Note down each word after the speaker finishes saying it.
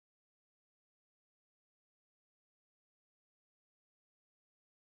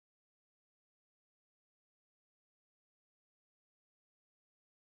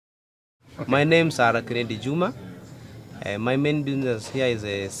My name's Juma. My main business here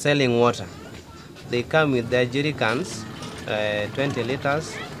is selling water. They come with their jerry cans, 20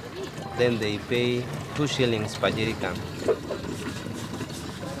 liters, then they pay 2 shillings per jerry can.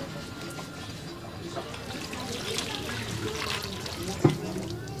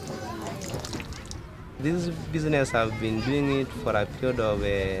 This business I've been doing it for a period of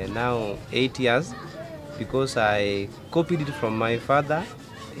now 8 years because I copied it from my father.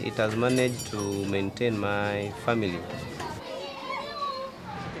 It has managed to maintain my family.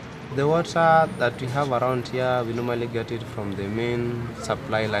 The water that we have around here, we normally get it from the main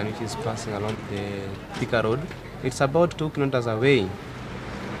supply line which is passing along the Thika Road. It's about 2 kilometers away.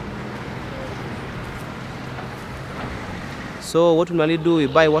 So what we normally do, we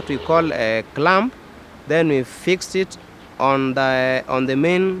buy what we call a clamp, then we fix it on the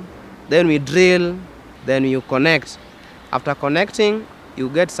main, then we drill, then you connect. After connecting, you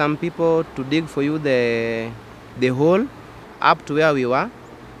get some people to dig for you the hole up to where we were.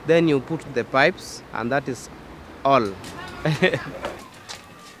 Then you put the pipes, and that is all.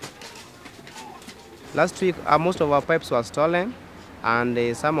 Last week, most of our pipes were stolen,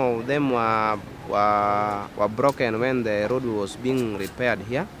 and some of them were broken when the road was being repaired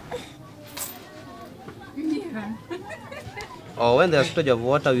here. Or when there's shortage of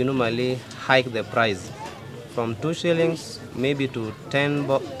water, we normally hike the price from 2 shillings maybe to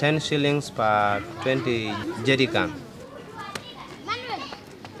 10 shillings per 20 jerry can.